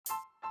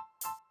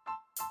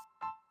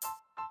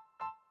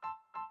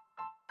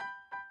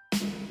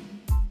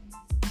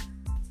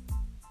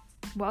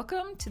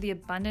Welcome to the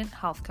Abundant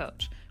Health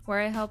Coach, where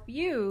I help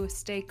you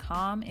stay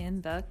calm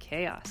in the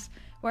chaos,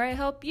 where I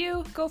help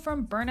you go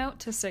from burnout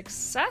to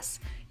success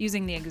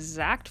using the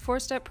exact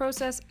 4-step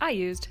process I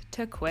used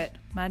to quit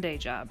my day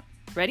job.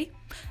 Ready?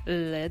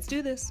 Let's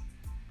do this.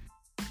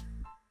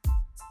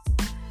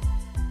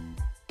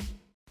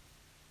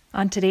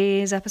 On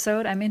today's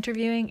episode, I'm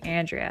interviewing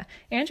Andrea.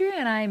 Andrea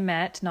and I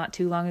met not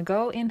too long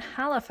ago in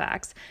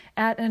Halifax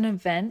at an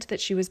event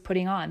that she was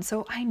putting on.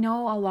 So I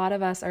know a lot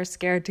of us are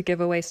scared to give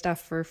away stuff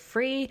for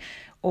free,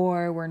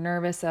 or we're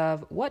nervous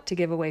of what to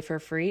give away for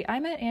free. I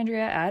met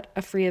Andrea at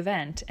a free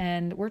event,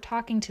 and we're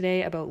talking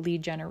today about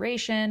lead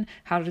generation,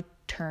 how to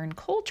turn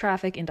cold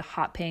traffic into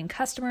hot paying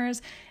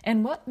customers,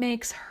 and what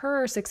makes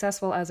her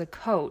successful as a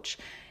coach.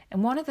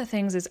 And one of the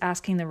things is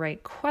asking the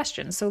right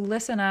questions. So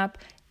listen up.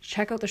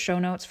 Check out the show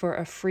notes for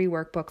a free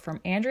workbook from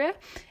Andrea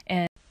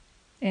and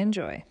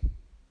enjoy.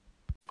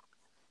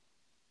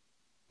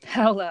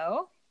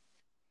 Hello.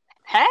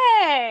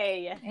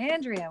 Hey.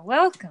 Andrea,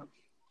 welcome.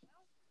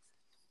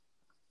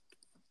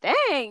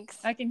 Thanks.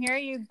 I can hear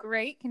you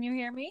great. Can you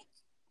hear me?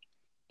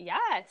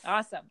 Yes.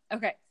 Awesome.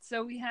 Okay,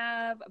 so we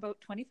have about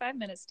 25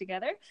 minutes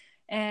together,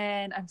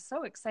 and I'm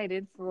so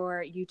excited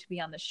for you to be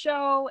on the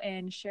show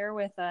and share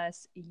with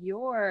us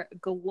your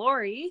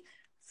glory.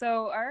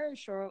 So our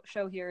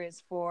show here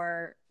is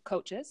for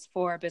coaches,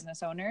 for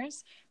business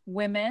owners,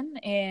 women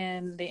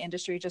in the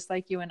industry, just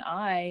like you and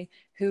I,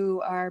 who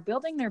are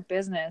building their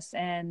business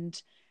and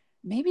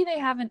maybe they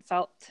haven't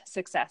felt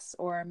success,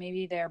 or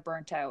maybe they're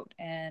burnt out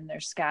and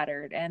they're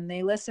scattered and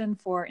they listen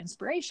for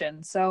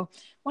inspiration. So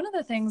one of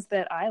the things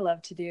that I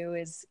love to do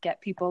is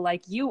get people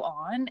like you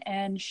on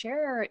and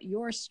share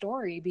your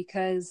story,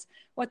 because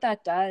what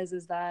that does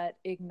is that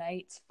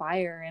ignites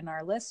fire in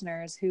our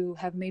listeners who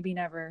have maybe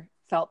never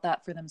felt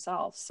that for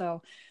themselves.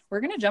 So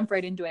we're going to jump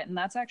right into it. And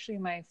that's actually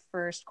my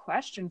first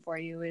question for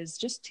you, is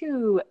just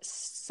to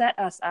set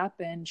us up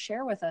and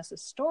share with us a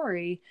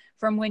story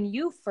from when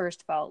you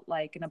first felt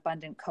like an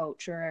abundant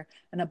coach or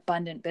an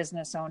abundant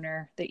business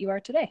owner that you are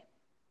today.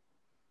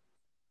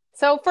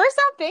 So first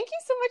off, thank you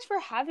so much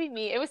for having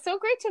me. It was so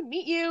great to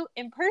meet you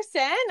in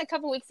person a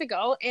couple weeks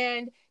ago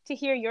and to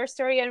hear your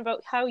story and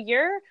about how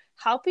you're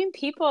helping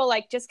people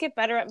like just get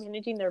better at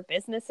managing their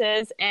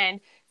businesses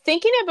and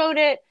thinking about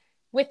it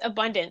with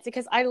abundance,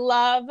 because I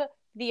love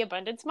the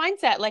abundance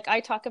mindset. Like I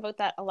talk about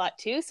that a lot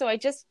too. So I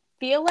just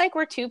feel like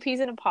we're two peas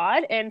in a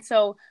pod. And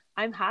so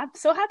I'm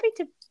so happy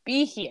to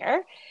be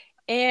here.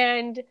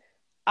 And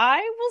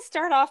I will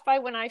start off by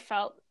when I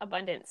felt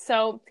abundance.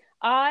 So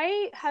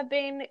I have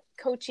been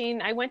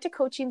coaching. I went to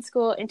coaching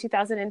school in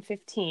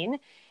 2015,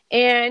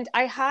 and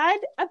I had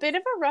a bit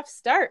of a rough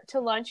start to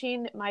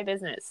launching my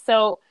business.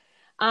 So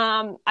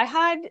I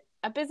had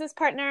a business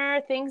partner.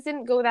 Things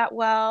didn't go that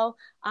well.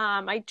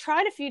 I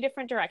tried a few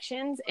different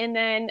directions. And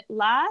then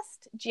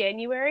last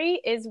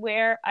January is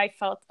where I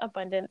felt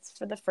abundance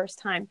for the first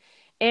time.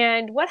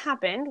 And what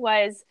happened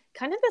was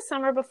kind of the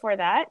summer before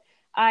that,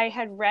 I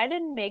had read a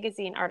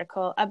magazine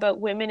article about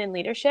women in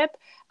leadership,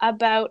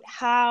 about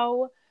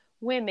how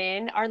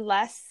women are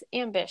less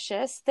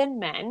ambitious than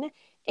men.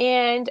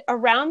 And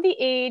around the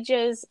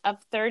ages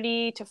of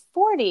 30 to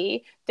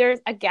 40, there's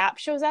a gap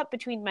shows up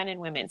between men and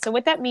women. So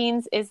what that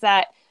means is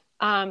that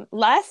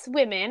less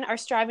women are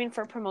striving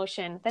for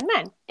promotion than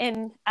men.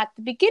 And at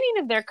the beginning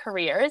of their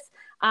careers,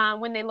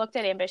 when they looked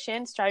at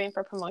ambition, striving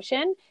for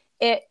promotion,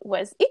 it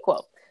was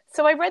equal.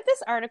 So I read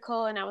this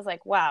article and I was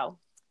like, wow,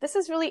 this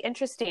is really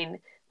interesting.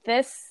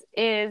 This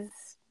is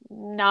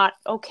not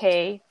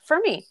okay for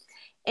me.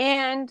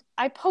 And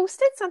I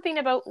posted something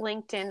about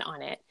LinkedIn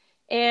on it.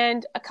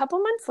 And a couple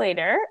months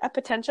later, a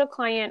potential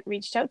client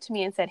reached out to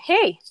me and said,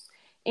 hey,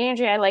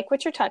 Andrea, I like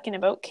what you're talking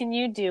about. Can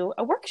you do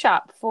a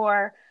workshop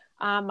for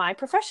my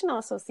professional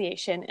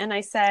association? And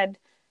I said,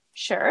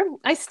 sure.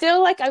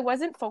 I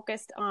wasn't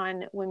focused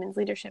on women's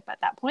leadership at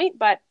that point,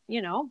 but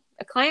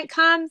a client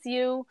comes,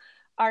 you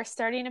are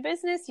starting a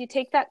business, you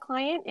take that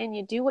client and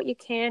you do what you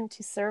can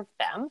to serve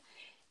them.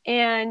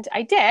 And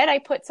I did.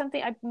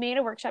 I made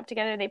a workshop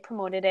together. They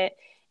promoted it.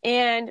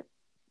 And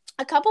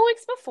a couple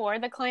weeks before,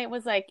 the client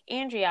was like,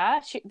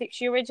 Andrea,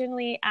 she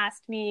originally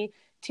asked me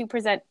to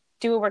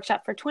do a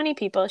workshop for 20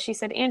 people. She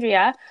said,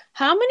 Andrea,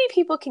 how many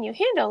people can you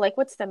handle? Like,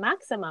 what's the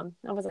maximum?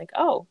 I was like,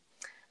 oh,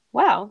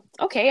 wow.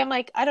 Okay. I'm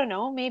like, I don't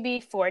know, maybe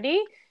 40.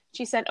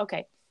 She said,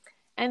 okay.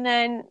 And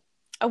then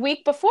a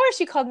week before,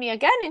 she called me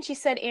again and she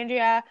said,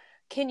 Andrea,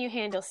 can you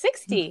handle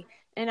 60?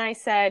 And I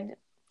said,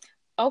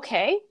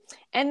 okay.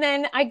 And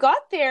then I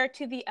got there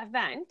to the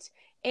event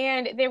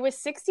and there was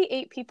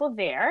 68 people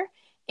there.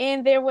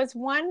 And there was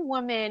one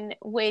woman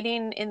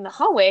waiting in the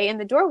hallway, in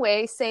the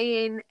doorway,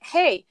 saying,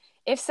 hey,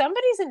 if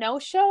somebody's a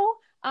no-show,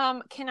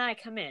 can I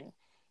come in?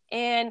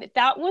 And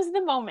that was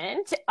the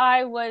moment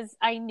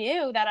I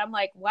knew that I'm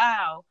like,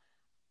 wow,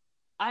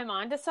 I'm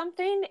onto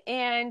something.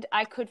 And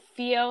I could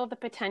feel the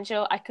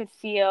potential. I could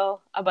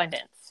feel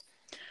abundance.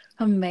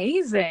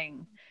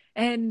 Amazing.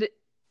 And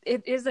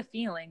it is a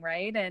feeling,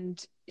 right?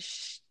 And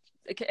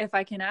if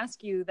I can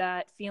ask you,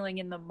 that feeling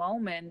in the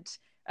moment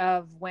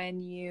of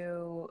when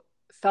you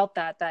felt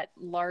that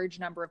large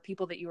number of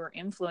people that you were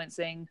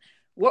influencing,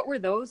 what were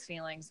those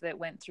feelings that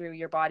went through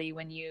your body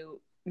when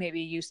you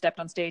stepped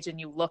on stage and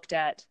you looked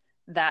at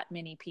that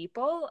many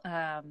people?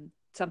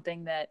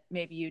 Something that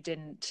maybe you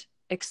didn't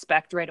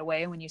expect right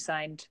away when you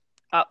signed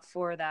up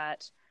for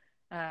that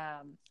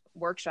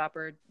workshop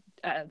or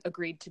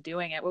agreed to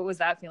doing it. What was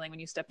that feeling when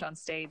you stepped on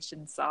stage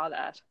and saw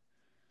that?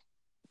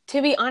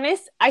 To be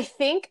honest,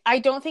 I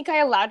don't think I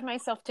allowed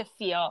myself to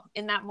feel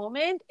in that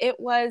moment. It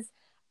was,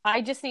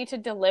 I just need to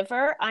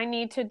deliver. I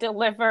need to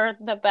deliver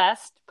the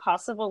best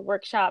possible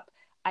workshop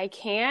I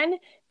can,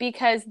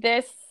 because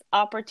this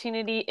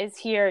opportunity is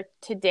here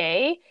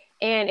today.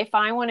 And if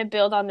I want to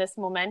build on this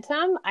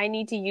momentum, I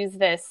need to use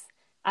this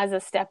as a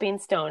stepping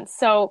stone.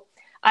 So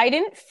I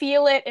didn't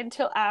feel it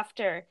until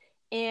after.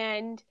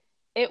 And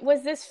it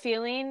was this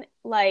feeling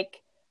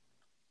like,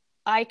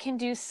 I can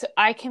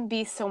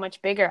be so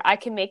much bigger. I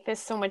can make this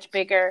so much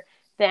bigger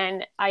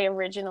than I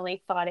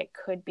originally thought it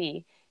could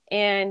be.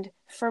 And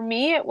for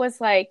me, it was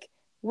like,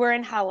 we're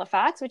in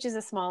Halifax, which is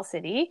a small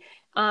city.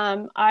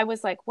 I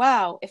was like,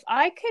 wow, if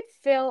I could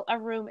fill a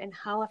room in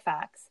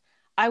Halifax,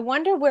 I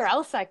wonder where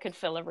else I could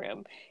fill a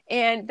room.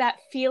 And that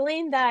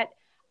feeling that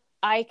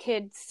I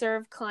could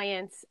serve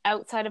clients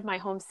outside of my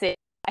home city,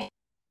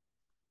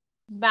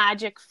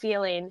 magic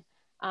feeling,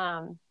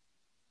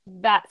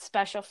 that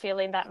special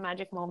feeling, that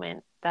magic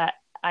moment that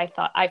I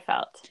thought I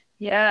felt.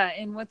 Yeah.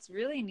 And what's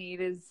really neat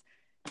is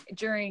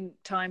during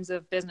times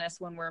of business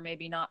when we're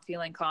maybe not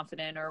feeling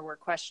confident or we're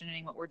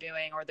questioning what we're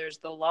doing or there's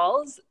the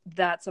lulls,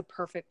 that's a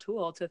perfect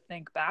tool to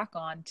think back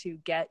on to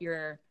get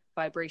your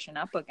vibration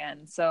up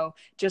again. So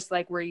just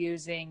like we're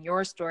using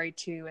your story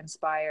to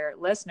inspire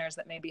listeners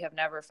that maybe have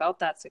never felt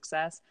that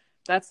success,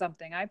 that's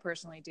something I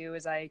personally do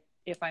is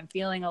if I'm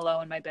feeling a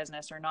low in my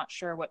business or not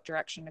sure what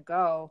direction to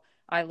go,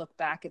 I look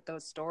back at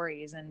those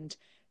stories, and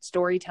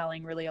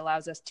storytelling really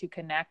allows us to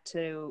connect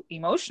to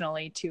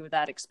emotionally to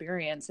that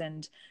experience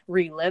and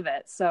relive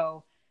it.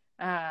 So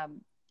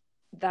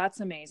that's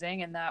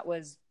amazing. And that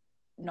was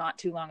not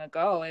too long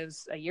ago. It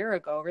was a year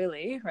ago,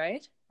 really,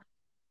 right?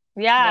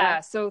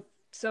 Yeah. Yeah.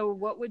 So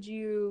what would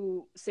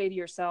you say to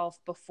yourself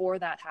before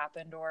that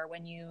happened, or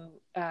when you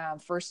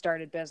first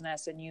started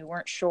business and you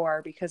weren't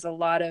sure? Because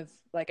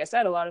like I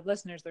said, a lot of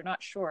listeners, they're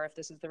not sure if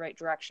this is the right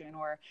direction,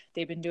 or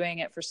they've been doing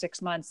it for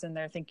 6 months and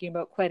they're thinking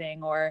about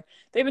quitting, or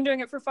they've been doing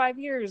it for 5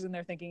 years and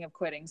they're thinking of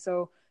quitting.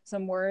 So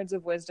some words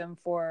of wisdom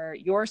for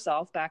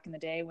yourself back in the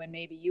day when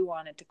maybe you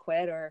wanted to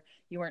quit or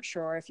you weren't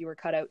sure if you were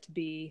cut out to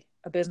be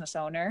a business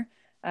owner.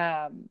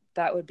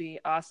 That would be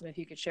awesome if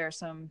you could share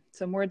some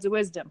words of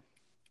wisdom.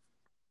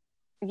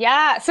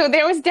 Yeah, so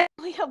there was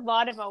definitely a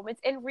lot of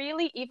moments. And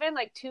really, even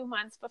like 2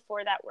 months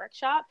before that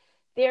workshop,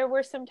 there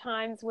were some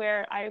times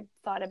where I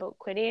thought about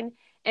quitting.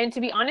 And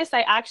to be honest,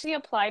 I actually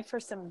applied for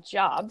some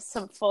jobs,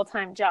 some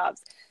full-time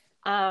jobs.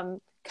 I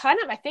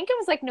think it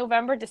was like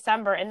November,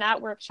 December, and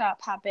that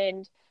workshop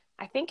happened,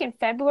 I think in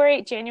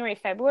January,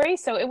 February.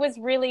 So it was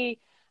really,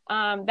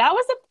 that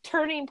was a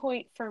turning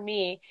point for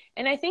me.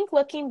 And I think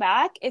looking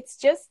back, it's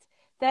just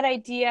that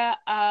idea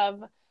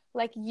of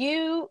like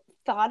you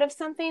thought of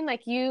something,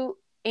 like you,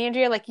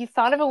 Andrea, like you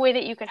thought of a way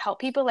that you could help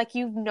people, like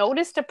you've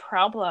noticed a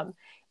problem.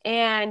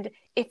 And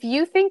if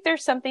you think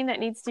there's something that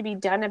needs to be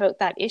done about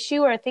that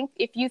issue, or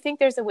if you think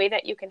there's a way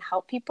that you can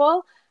help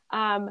people,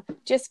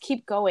 just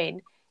keep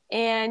going.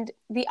 And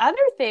the other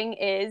thing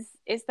is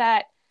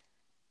that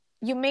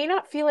you may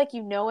not feel like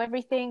you know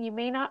everything. You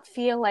may not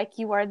feel like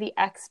you are the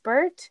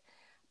expert,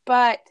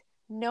 but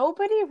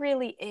nobody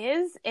really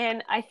is.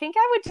 And I think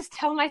I would just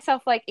tell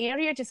myself, like,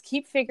 Andrea, just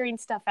keep figuring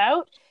stuff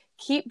out,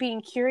 keep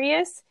being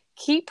curious,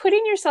 keep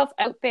putting yourself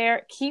out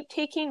there, keep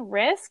taking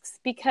risks,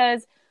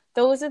 because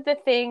those are the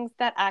things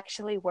that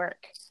actually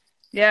work.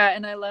 Yeah.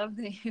 And I love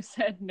that you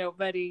said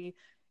nobody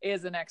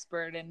is an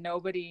expert and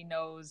nobody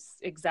knows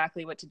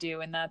exactly what to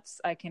do. And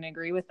I can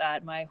agree with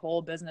that. My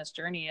whole business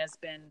journey has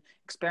been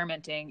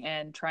experimenting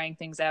and trying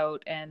things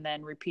out and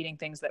then repeating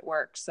things that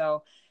work.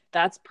 So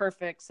that's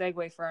perfect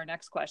segue for our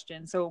next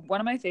question. So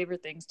one of my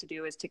favorite things to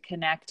do is to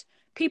connect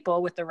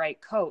people with the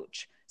right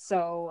coach.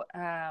 So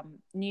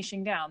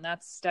niching down,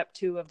 that's step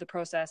 2 of the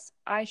process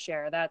I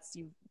share.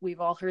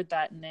 We've all heard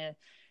that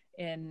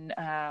in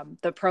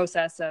the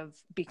process of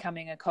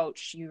becoming a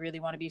coach. You really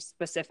want to be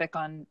specific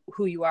on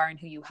who you are and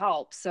who you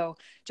help. So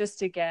just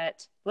to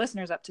get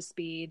listeners up to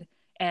speed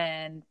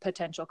and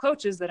potential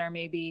coaches that are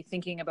maybe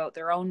thinking about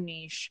their own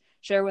niche,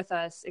 share with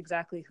us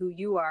exactly who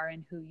you are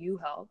and who you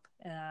help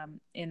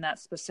in that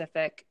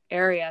specific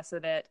area, so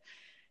that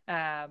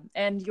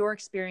and your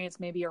experience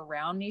maybe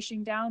around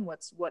niching down,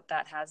 what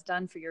that has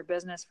done for your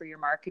business, for your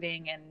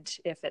marketing, and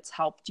if it's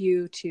helped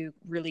you to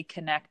really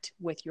connect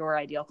with your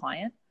ideal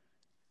client.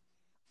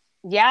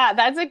 Yeah,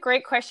 that's a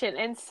great question.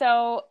 And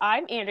so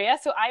I'm Andrea.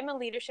 So I'm a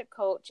leadership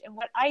coach. And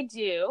what I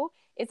do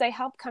is I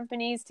help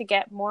companies to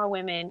get more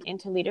women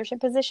into leadership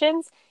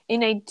positions.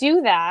 And I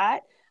do that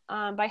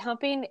by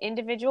helping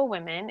individual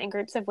women and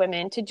groups of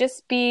women to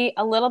just be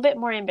a little bit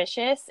more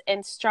ambitious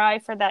and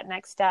strive for that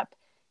next step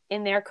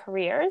in their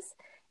careers.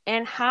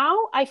 And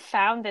how I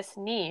found this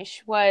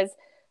niche was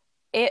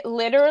It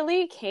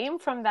literally came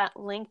from that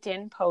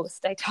LinkedIn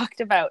post I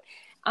talked about.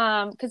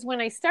 Because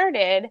when I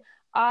started,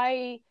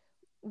 I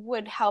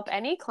would help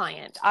any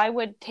client. I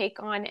would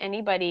take on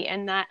anybody,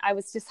 and that I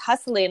was just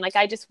hustling. Like,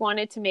 I just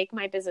wanted to make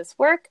my business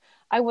work.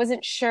 I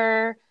wasn't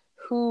sure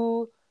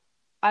who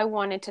I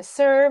wanted to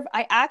serve.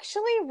 I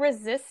actually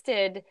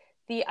resisted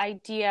the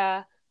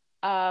idea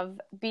of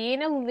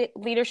being a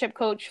leadership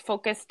coach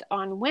focused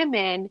on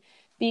women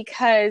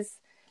because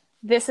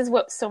this is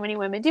what so many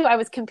women do. I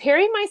was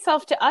comparing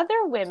myself to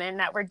other women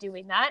that were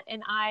doing that,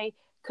 and I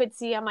could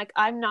see, I'm like,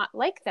 I'm not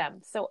like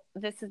them. So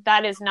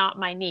that is not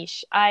my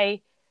niche.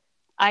 I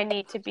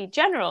need to be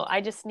general.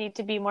 I just need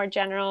to be more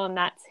general, and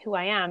that's who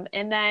I am.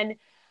 And then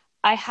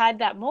I had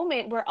that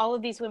moment where all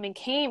of these women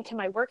came to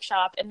my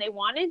workshop and they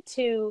wanted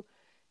to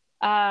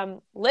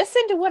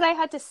listen to what I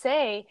had to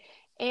say.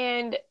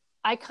 And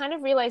I kind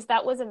of realized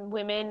that was a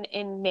women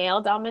in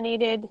male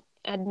dominated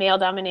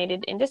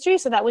industry.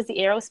 So that was the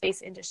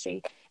aerospace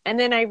industry. And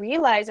then I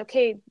realized,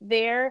 okay,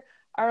 there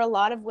are a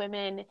lot of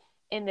women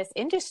in this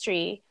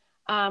industry.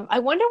 I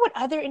wonder what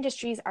other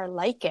industries are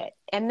like it.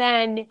 And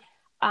then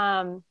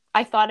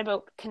I thought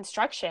about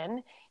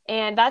construction,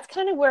 and that's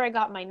kind of where I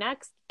got my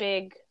next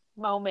big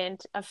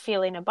moment of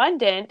feeling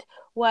abundant.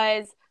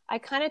 Was I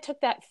kind of took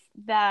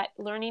that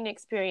learning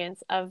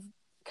experience of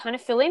kind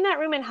of filling that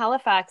room in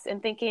Halifax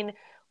and thinking,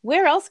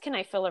 where else can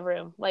I fill a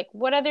room? Like,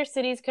 what other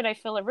cities could I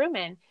fill a room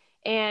in?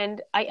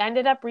 And I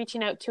ended up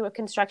reaching out to a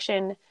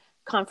construction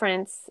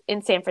conference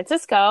in San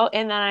Francisco,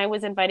 and then I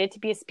was invited to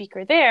be a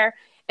speaker there.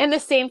 And the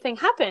same thing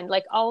happened.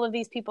 Like, all of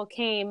these people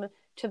came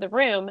to the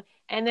room,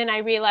 and then I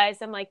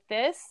realized, I'm like,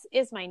 this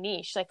is my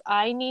niche. Like,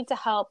 I need to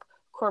help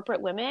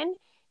corporate women,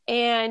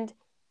 and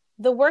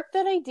the work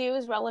that I do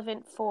is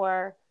relevant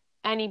for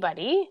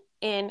anybody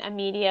in a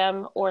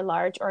medium or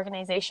large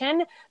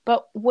organization.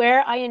 But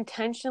where I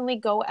intentionally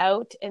go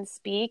out and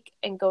speak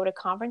and go to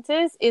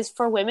conferences is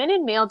for women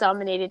in male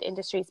dominated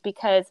industries,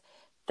 because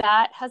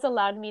that has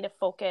allowed me to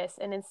focus.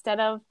 And instead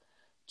of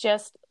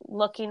just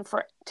looking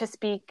to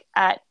speak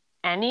at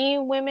any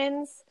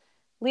women's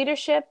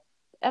leadership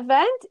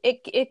event,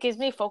 it gives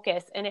me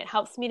focus, and it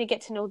helps me to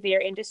get to know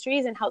their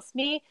industries and helps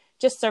me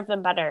just serve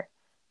them better.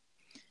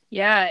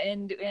 Yeah,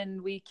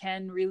 and we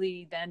can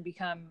really then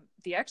become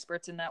the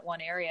experts in that one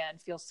area and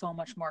feel so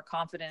much more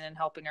confident in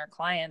helping our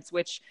clients,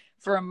 which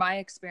from my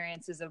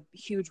experience is a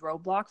huge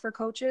roadblock for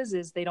coaches.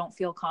 Is they don't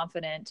feel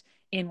confident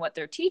in what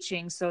they're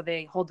teaching, so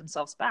they hold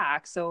themselves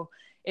back. So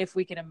if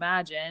we can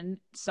imagine,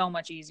 so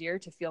much easier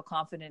to feel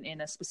confident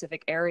in a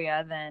specific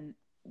area than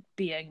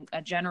being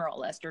a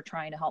generalist or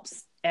trying to help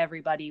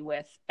everybody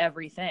with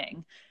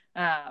everything.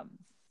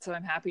 So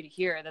I'm happy to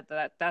hear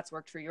that's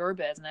worked for your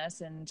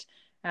business, and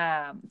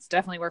it's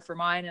definitely worked for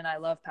mine. And I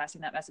love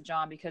passing that message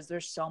on, because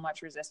there's so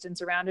much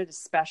resistance around it,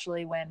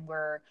 especially when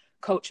we're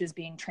coaches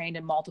being trained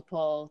in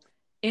multiple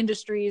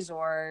industries,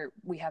 or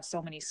we have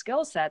so many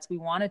skill sets. We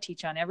want to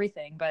teach on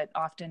everything, but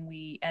often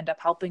we end up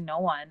helping no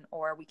one,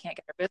 or we can't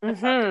get our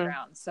business off the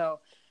ground. So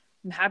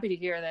I'm happy to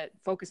hear that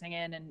focusing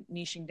in and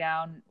niching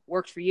down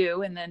worked for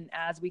you. And then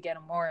as we get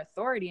more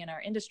authority in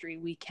our industry,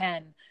 we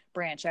can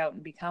branch out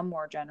and become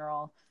more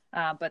general.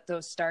 But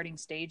those starting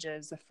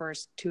stages, the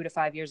first 2 to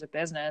 5 years of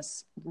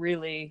business,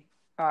 really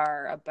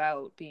are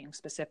about being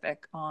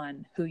specific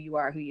on who you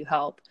are, who you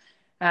help.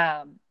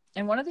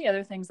 And one of the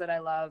other things that I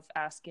love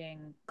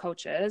asking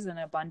coaches and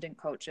abundant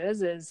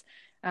coaches is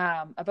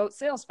about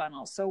sales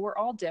funnels. So we're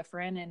all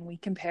different, and we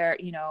can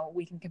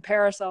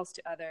compare ourselves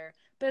to other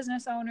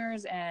business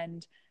owners.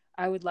 And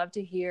I would love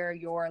to hear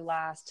your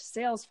last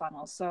sales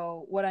funnel.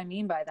 So what I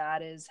mean by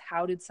that is,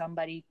 how did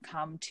somebody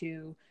come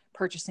to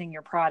purchasing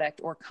your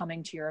product or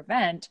coming to your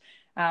event?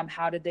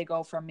 How did they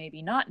go from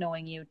maybe not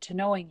knowing you to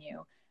knowing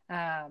you?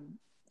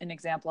 An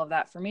example of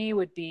that for me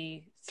would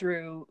be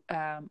through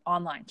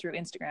online, through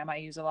Instagram. I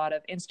use a lot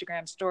of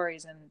Instagram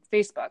stories and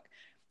Facebook.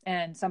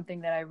 And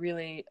something that I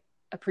really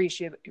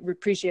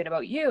appreciate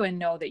about you, and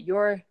know that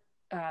your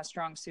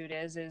strong suit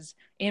is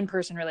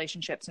in-person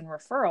relationships and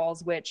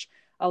referrals, which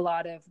a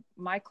lot of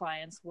my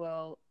clients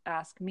will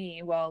ask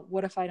me, well,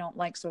 what if I don't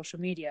like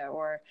social media?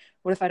 Or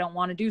what if I don't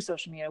want to do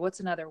social media? What's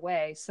another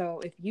way? So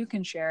if you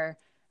can share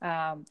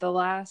the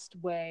last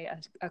way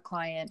a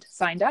client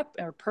signed up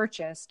or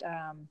purchased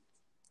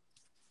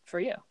for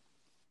you.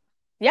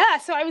 Yeah,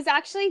 so I was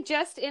actually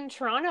just in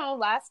Toronto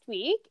last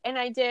week, and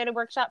I did a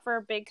workshop for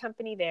a big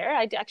company there.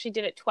 I actually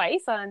did it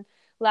twice, on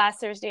last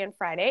Thursday and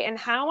Friday. And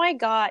how I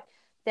got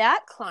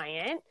that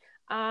client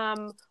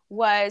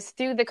was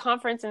through the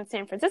conference in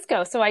San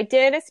Francisco. So I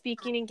did a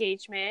speaking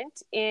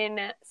engagement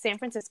in San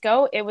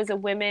Francisco. It was a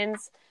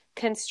women's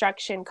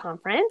construction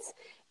conference.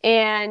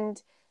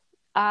 And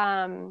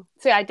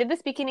so I did the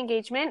speaking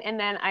engagement, and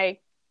then I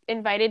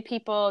invited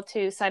people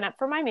to sign up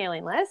for my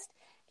mailing list,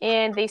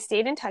 and they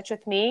stayed in touch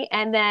with me.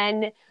 And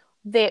then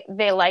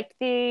they liked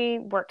the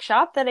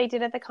workshop that I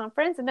did at the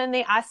conference. And then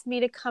they asked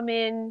me to come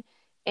in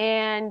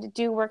and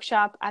do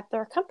workshop at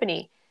their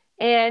company.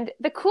 And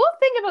the cool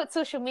thing about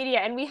social media,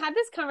 and we had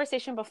this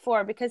conversation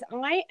before, because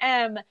I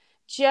am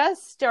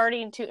just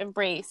starting to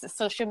embrace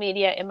social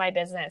media in my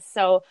business.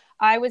 So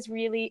I was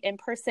really in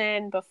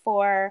person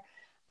before,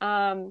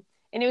 and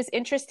it was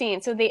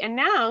interesting. So they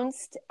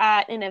announced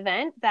at an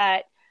event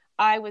that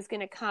I was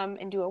going to come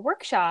and do a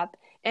workshop.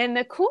 And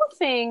the cool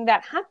thing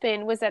that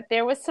happened was that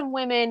there was some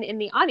women in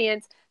the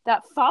audience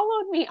that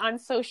followed me on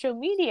social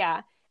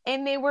media,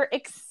 and they were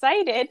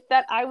excited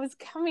that I was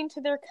coming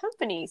to their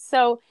company.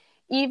 So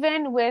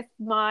even with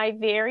my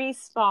very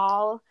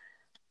small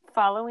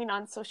following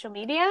on social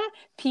media,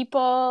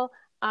 people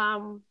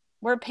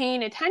were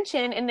paying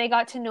attention and they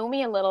got to know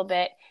me a little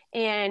bit.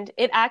 And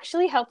it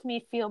actually helped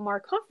me feel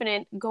more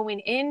confident going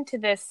into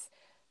this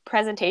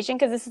presentation,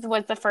 because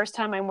was the first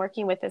time I'm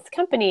working with this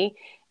company,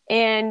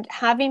 and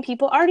having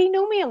people already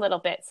know me a little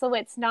bit. So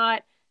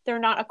they're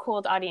not a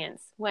cold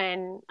audience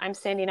when I'm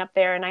standing up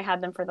there and I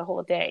had them for the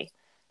whole day.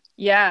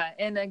 Yeah,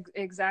 and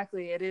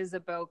exactly. It is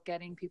about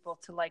getting people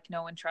to like,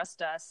 know, and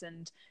trust us.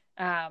 And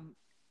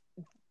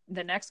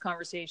the next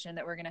conversation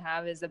that we're going to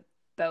have is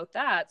about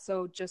that.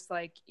 So just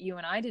like you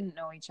and I didn't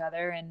know each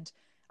other, and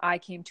I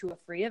came to a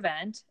free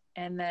event,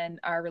 and then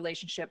our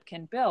relationship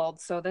can build.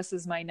 So this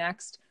is my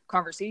next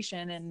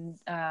conversation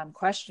and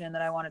question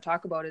that I want to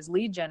talk about is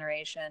lead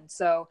generation.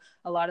 So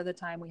a lot of the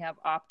time we have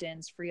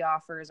opt-ins, free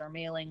offers, our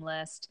mailing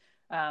list,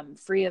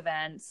 free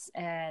events.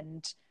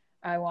 And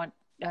I want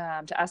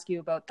to ask you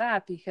about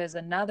that, because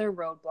another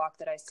roadblock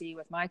that I see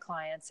with my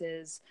clients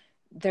is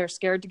they're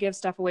scared to give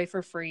stuff away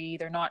for free.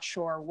 They're not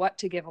sure what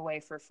to give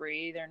away for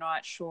free. They're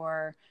not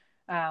sure,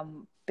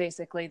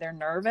 basically they're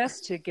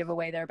nervous to give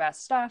away their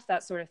best stuff,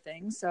 that sort of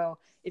thing. So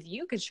if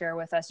you could share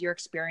with us your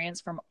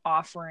experience from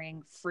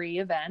offering free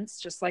events,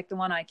 just like the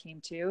one I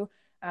came to,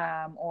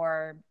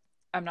 or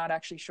I'm not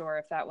actually sure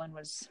if that one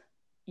was,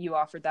 you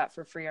offered that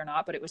for free or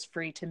not, but it was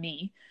free to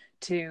me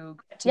to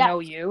get to know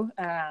you.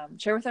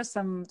 Share with us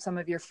some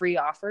of your free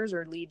offers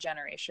or lead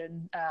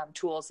generation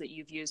tools that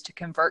you've used to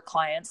convert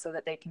clients so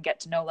that they can get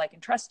to know, like,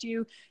 and trust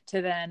you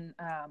to then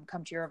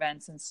come to your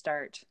events and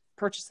start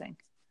purchasing.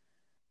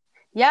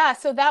 Yeah,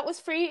 so that was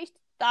free.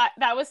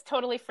 That was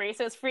totally free.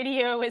 So it's free to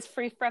you. It was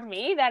free from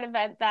me, that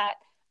event that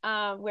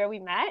where we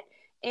met.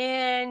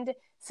 And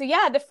so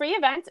yeah, the free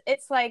event,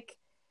 it's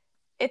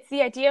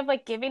the idea of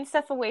like giving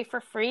stuff away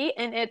for free,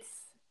 and it's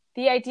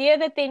the idea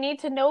that they need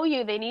to know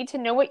you. They need to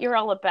know what you're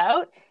all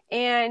about.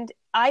 And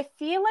I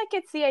feel like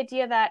it's the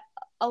idea that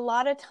a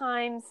lot of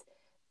times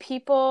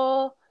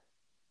people,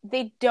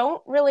 they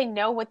don't really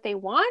know what they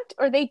want,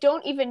 or they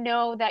don't even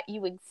know that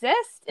you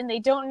exist, and they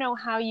don't know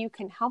how you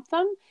can help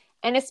them.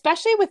 And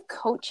especially with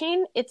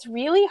coaching, it's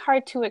really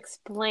hard to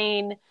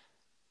explain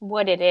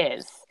what it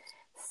is.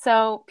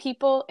 So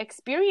people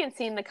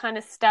experiencing the kind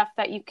of stuff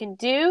that you can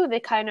do, the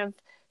kind of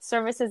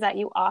services that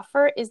you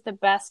offer, is the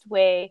best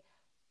way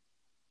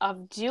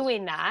of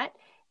doing that.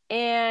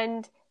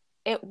 And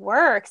it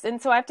works.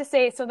 And so I have to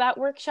say, so that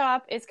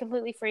workshop is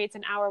completely free. It's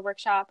an hour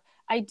workshop.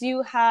 I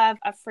do have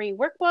a free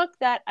workbook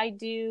that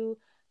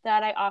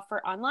I offer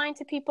online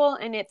to people,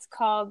 and it's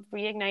called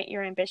Reignite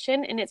Your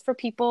Ambition. And it's for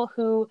people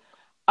who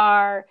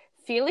are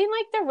feeling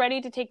like they're ready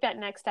to take that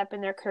next step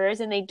in their careers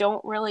and they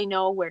don't really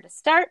know where to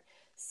start.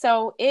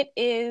 So it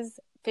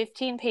is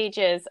 15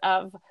 pages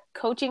of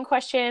coaching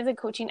questions and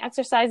coaching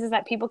exercises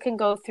that people can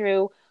go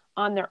through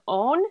on their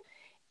own.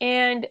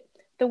 And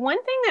the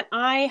one thing that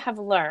I have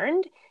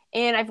learned,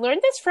 and I've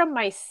learned this from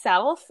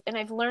myself, and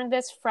I've learned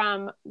this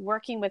from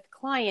working with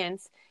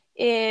clients,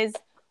 is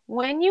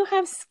when you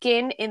have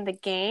skin in the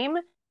game,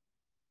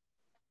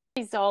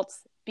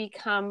 results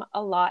become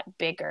a lot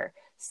bigger.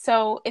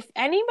 So if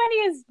anybody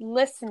is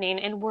listening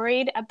and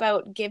worried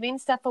about giving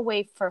stuff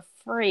away for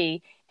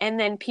free and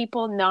then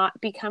people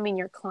not becoming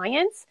your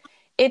clients,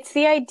 it's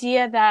the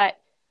idea that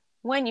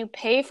when you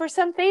pay for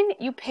something,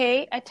 you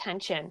pay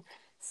attention.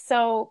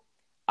 So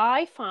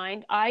I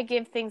find I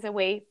give things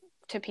away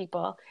to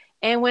people,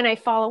 and when I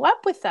follow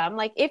up with them,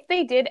 like if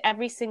they did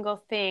every single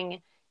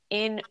thing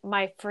in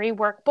my free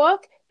workbook,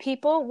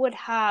 people would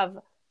have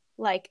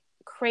like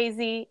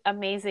crazy,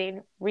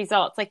 amazing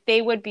results. Like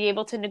they would be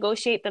able to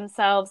negotiate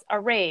themselves a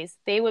raise.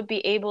 They would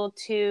be able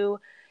to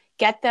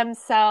get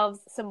themselves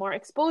some more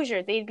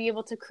exposure. They'd be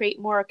able to create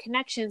more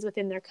connections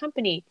within their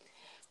company.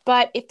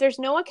 But if there's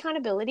no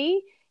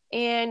accountability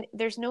and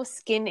there's no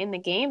skin in the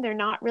game, they're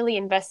not really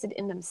invested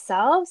in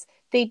themselves,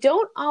 they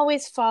don't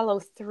always follow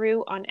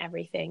through on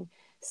everything.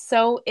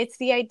 So it's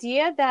the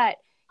idea that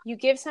you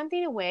give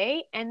something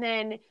away, and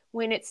then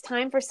when it's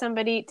time for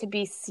somebody to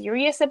be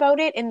serious about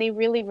it and they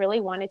really, really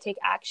want to take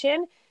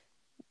action,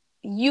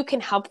 you can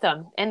help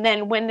them. And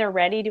then when they're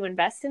ready to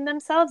invest in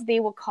themselves, they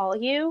will call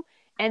you,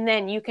 and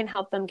then you can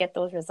help them get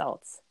those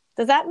results.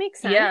 Does that make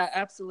sense? Yeah,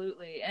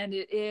 absolutely. And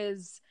it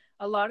is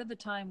a lot of the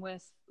time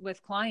with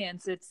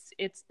clients, it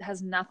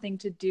has nothing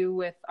to do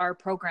with our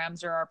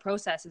programs or our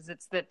processes.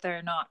 It's that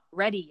they're not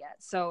ready yet.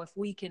 So if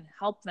we can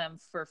help them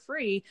for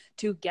free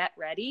to get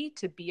ready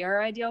to be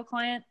our ideal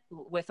client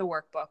with a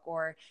workbook,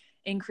 or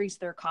increase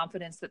their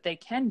confidence that they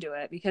can do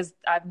it, because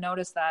I've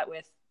noticed that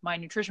with my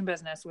nutrition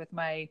business, with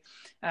my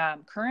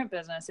current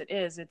business,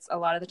 it's a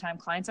lot of the time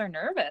clients are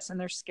nervous and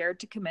they're scared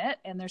to commit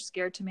and they're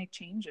scared to make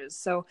changes.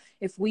 So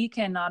if we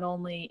can not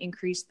only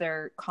increase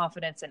their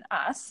confidence in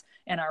us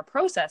and our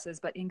processes,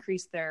 but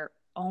increase their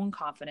own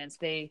confidence,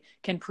 they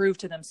can prove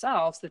to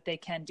themselves that they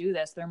can do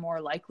this, they're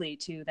more likely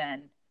to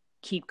then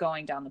keep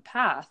going down the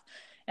path.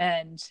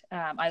 And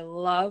I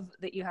love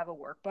that you have a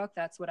workbook.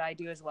 That's what I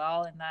do as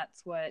well. And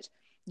that's what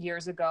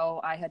years ago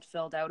I had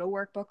filled out a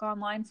workbook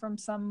online from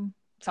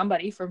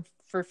somebody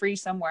for free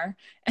somewhere.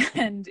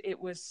 And it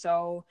was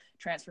so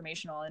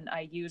transformational. And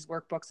I use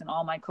workbooks in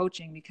all my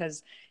coaching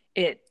because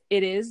it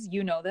is,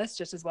 you know, this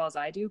just as well as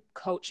I do.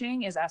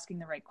 Coaching is asking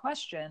the right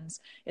questions.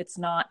 It's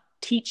not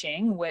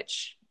teaching,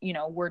 which, you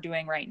know, we're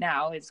doing right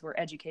now is we're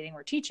educating,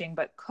 we're teaching,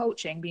 but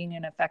coaching, being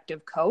an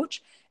effective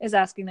coach, is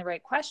asking the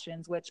right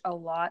questions, which a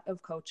lot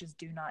of coaches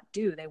do not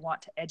do. They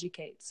want to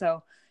educate.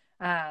 So,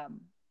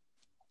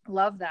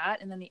 love that.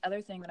 And then the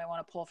other thing that I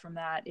want to pull from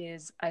that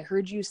is I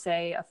heard you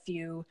say a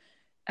few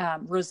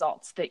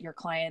results that your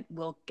client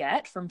will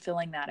get from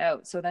filling that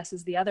out. So this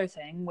is the other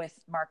thing with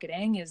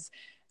marketing, is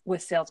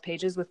with sales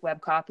pages, with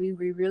web copy,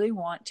 we really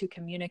want to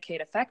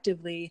communicate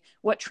effectively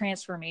what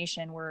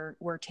transformation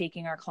we're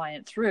taking our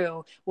client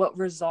through, what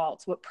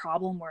results, what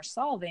problem we're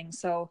solving.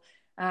 So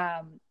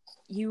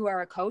you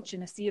are a coach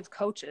in a sea of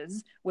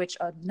coaches, which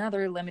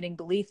another limiting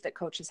belief that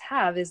coaches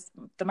have is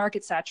the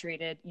market's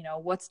saturated, you know,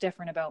 what's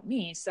different about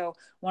me? So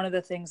one of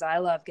the things I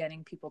love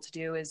getting people to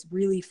do is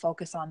really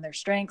focus on their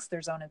strengths,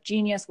 their zone of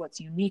genius, what's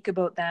unique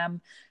about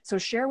them. So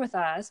share with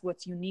us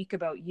what's unique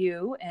about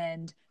you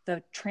and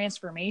the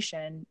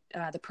transformation,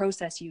 the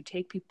process you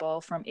take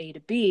people from A to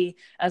B,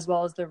 as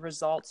well as the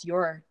results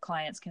your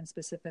clients can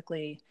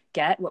specifically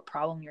get, what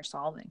problem you're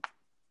solving.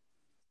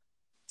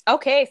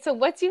 Okay, so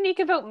what's unique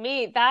about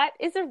me? That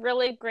is a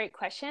really great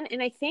question.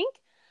 And I think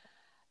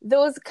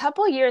those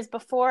couple years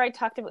before I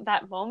talked about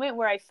that moment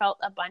where I felt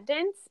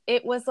abundance,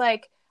 it was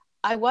like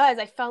I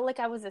felt like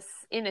I was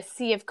in a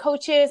sea of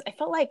coaches. I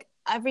felt like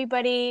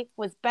everybody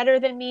was better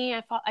than me.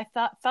 I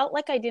felt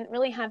like I didn't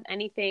really have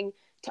anything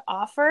to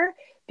offer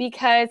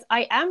because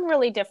I am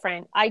really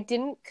different. I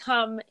didn't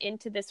come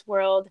into this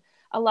world.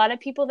 A lot of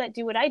people that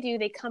do what I do,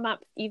 they come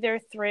up either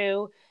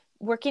through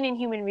working in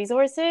human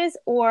resources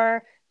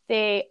or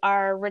they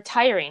are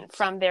retiring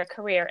from their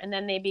career and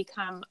then they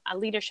become a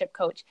leadership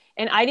coach.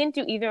 And I didn't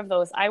do either of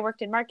those. I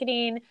worked in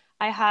marketing.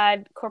 I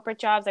had corporate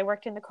jobs. I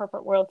worked in the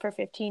corporate world for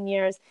 15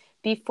 years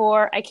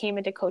before I came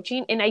into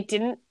coaching. And I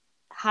didn't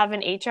have an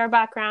HR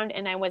background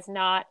and I was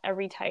not a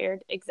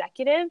retired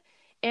executive.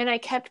 And I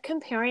kept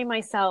comparing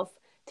myself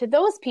to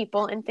those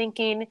people and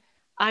thinking,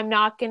 I'm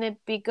not going to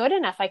be good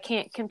enough. I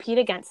can't compete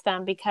against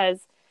them because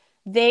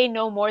they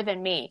know more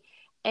than me.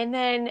 And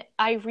then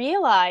I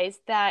realized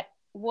that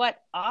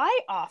what I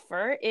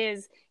offer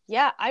is,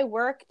 I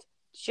worked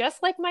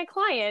just like my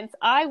clients.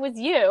 I was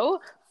you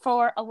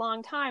for a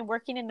long time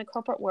working in the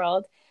corporate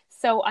world.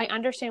 So I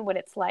understand what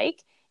it's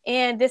like.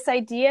 And this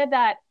idea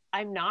that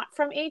I'm not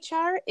from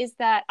HR is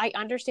that I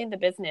understand the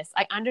business.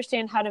 I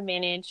understand how to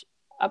manage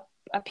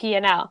a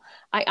P&L.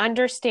 I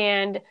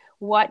understand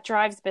what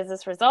drives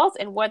business results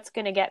and what's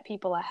going to get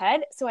people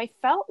ahead. So I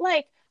felt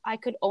like I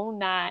could own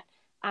that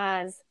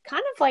as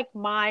kind of like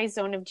my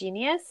zone of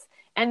genius.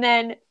 And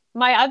then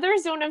my other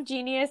zone of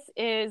genius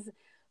is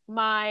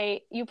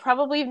you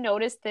probably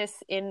noticed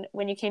this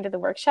when you came to the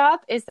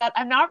workshop, is that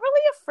I'm not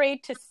really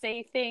afraid to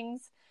say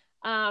things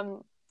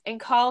and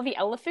call the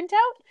elephant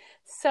out.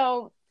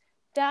 So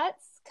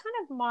that's kind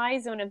of my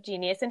zone of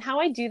genius. And how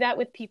I do that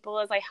with people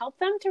is I help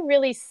them to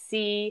really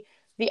see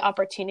the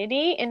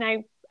opportunity and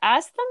I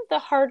ask them the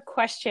hard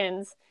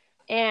questions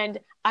and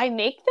I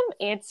make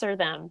them answer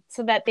them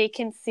so that they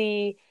can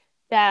see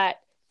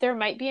that there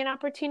might be an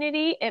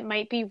opportunity. It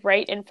might be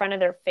right in front of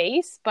their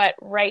face, but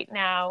right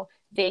now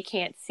they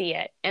can't see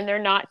it. And they're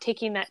not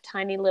taking that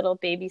tiny little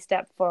baby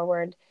step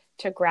forward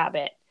to grab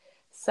it.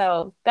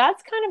 So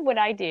that's kind of what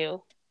I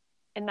do.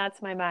 And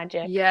that's my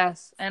magic.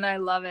 Yes. And I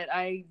love it.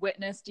 I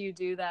witnessed you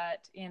do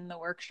that in the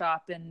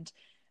workshop, and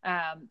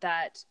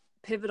that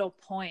pivotal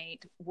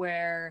point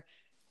where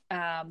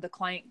the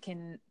client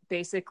can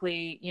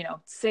basically, you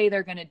know, say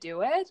they're going to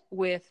do it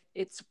with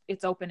it's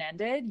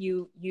open-ended.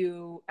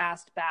 You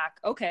asked back,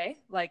 okay,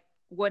 like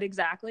what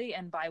exactly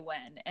and by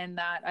when? And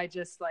that I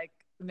just like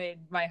made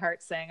my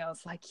heart sing. I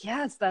was like,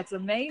 yes, that's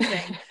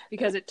amazing.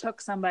 Because it took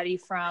somebody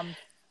from,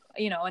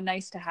 you know, a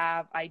nice to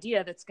have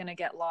idea that's going to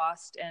get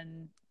lost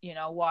and, you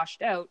know,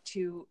 washed out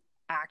to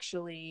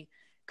actually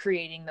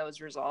creating those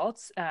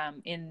results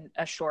in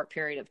a short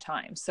period of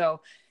time.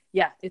 So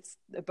yeah, it's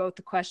about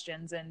the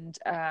questions. And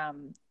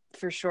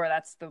for sure,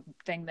 that's the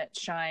thing that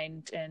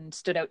shined and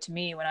stood out to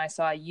me when I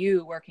saw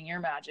you working your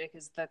magic,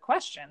 is the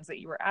questions that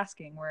you were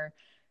asking were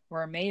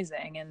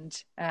amazing.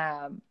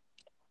 And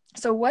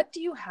so what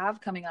do you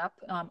have coming up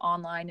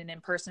online and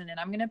in person? And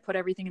I'm going to put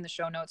everything in the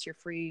show notes, your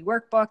free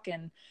workbook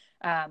and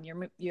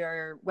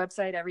your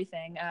website,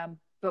 everything.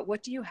 But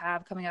what do you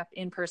have coming up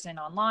in person,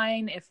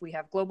 online, if we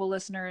have global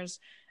listeners,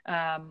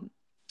 and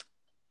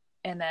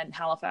then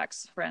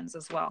Halifax friends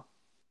as well?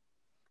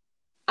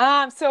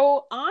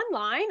 So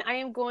online, I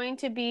am going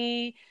to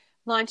be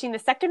launching the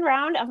second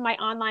round of my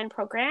online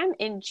program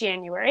in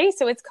January.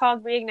 So it's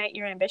called Reignite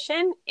Your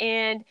Ambition,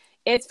 and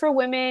it's for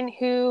women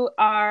who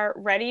are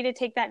ready to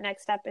take that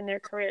next step in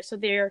their career. So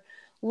they're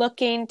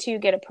looking to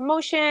get a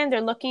promotion, they're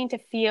looking to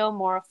feel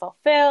more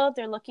fulfilled,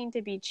 they're looking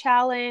to be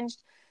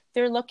challenged,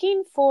 they're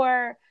looking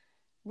for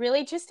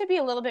really just to be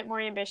a little bit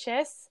more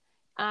ambitious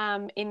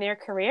in their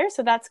career.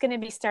 So that's going to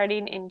be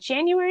starting in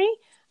January.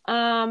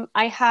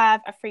 I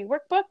have a free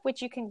workbook,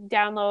 which you can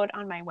download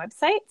on my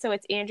website. So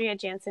it's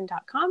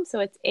AndreaJanzen.com. So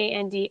it's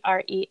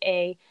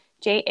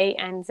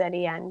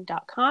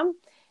AndreaJanzen.com.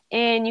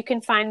 And you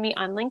can find me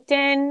on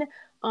LinkedIn,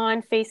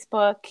 on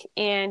Facebook,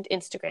 and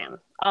Instagram,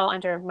 all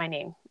under my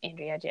name,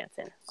 Andrea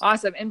Janzen.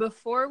 Awesome. And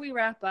before we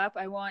wrap up,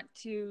 I want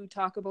to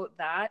talk about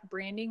that,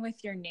 branding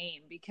with your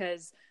name,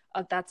 because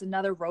that's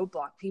another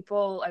roadblock.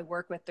 People I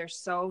work with, they're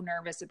so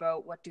nervous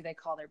about what do they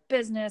call their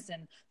business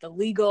and the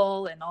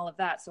legal and all of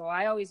that. So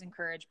I always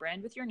encourage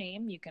brand with your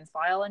name. You can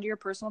file under your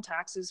personal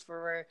taxes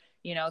for,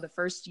 the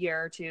first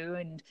year or two,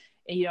 and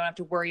you don't have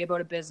to worry about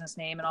a business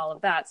name and all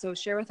of that. So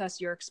share with us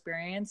your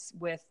experience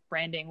with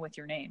branding with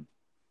your name.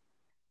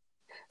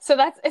 So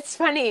it's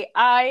funny.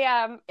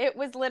 It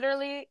was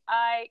literally,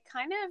 I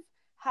kind of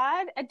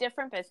had a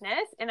different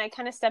business and I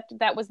kind of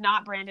that was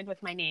not branded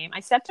with my name. I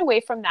stepped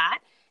away from that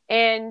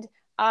and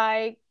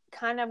I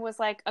kind of was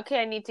like, okay,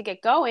 I need to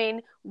get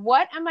going.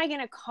 What am I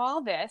going to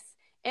call this?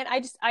 And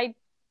I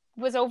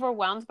was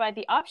overwhelmed by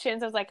the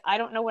options. I was like, I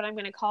don't know what I'm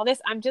going to call this.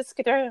 I'm just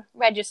going to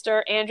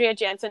register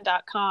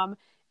AndreaJanzen.com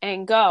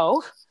and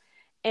go.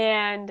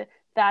 And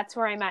that's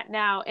where I'm at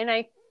now. And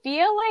I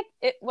feel like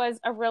it was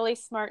a really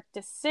smart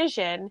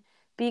decision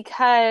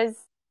because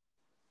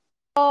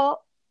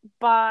people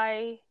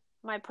buy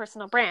my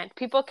personal brand.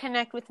 People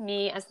connect with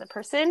me as the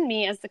person,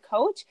 me as the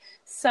coach.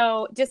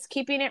 So just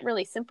keeping it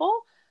really simple,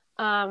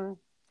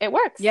 it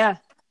works. Yeah.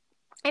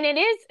 And it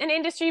is an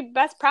industry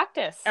best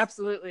practice.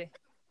 Absolutely.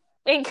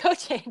 In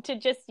coaching to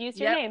just use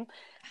your name.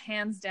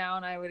 Hands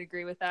down, I would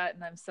agree with that.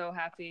 And I'm so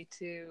happy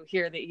to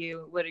hear that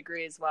you would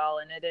agree as well.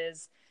 And it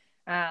is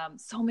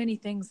so many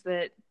things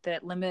that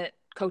limit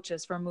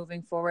coaches from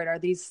moving forward are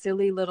these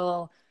silly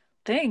little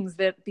things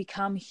that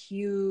become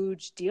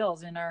huge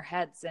deals in our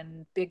heads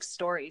and big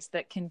stories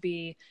that can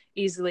be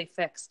easily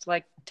fixed,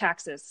 like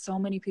taxes. So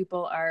many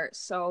people are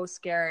so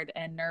scared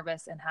and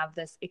nervous and have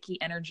this icky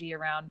energy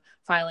around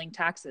filing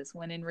taxes,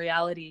 when in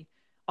reality,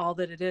 all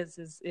that it is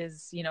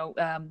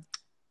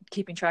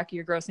keeping track of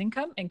your gross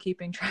income and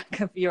keeping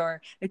track of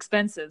your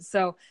expenses.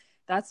 So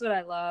that's what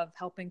I love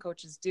helping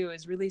coaches do,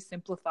 is really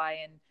simplify.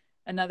 And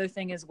another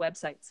thing is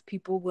websites.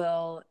 People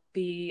will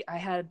be,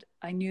 I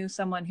knew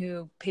someone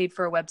who paid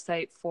for a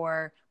website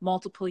for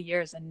multiple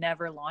years and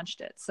never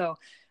launched it. So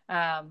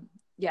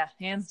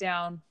hands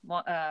down,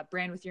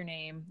 brand with your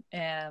name.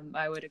 And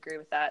I would agree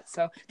with that.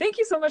 So thank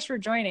you so much for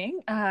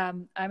joining.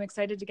 I'm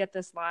excited to get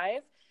this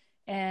live,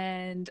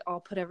 and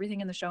I'll put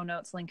everything in the show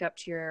notes, link up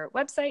to your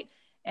website,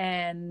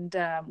 and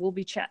we'll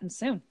be chatting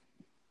soon.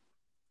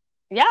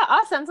 Yeah,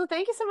 awesome. So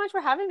thank you so much for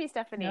having me,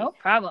 Stephanie. No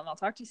problem. I'll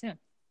talk to you soon.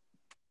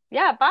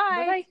 Yeah, bye.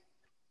 Bye-bye.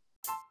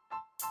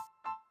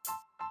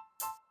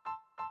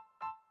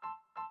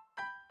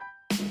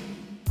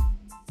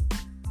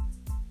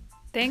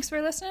 Thanks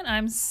for listening.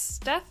 I'm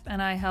Steph,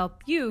 and I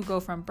help you go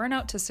from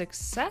burnout to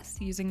success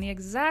using the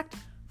exact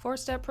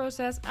 4-step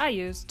process I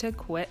use to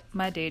quit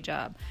my day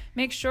job.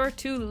 Make sure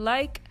to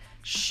like,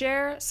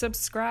 share,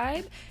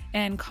 subscribe,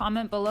 and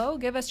comment below.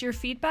 Give us your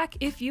feedback.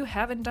 If you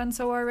haven't done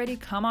so already,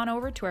 come on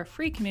over to our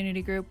free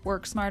community group,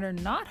 Work Smarter,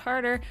 Not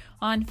Harder,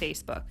 on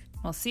Facebook.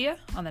 We'll see you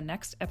on the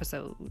next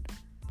episode.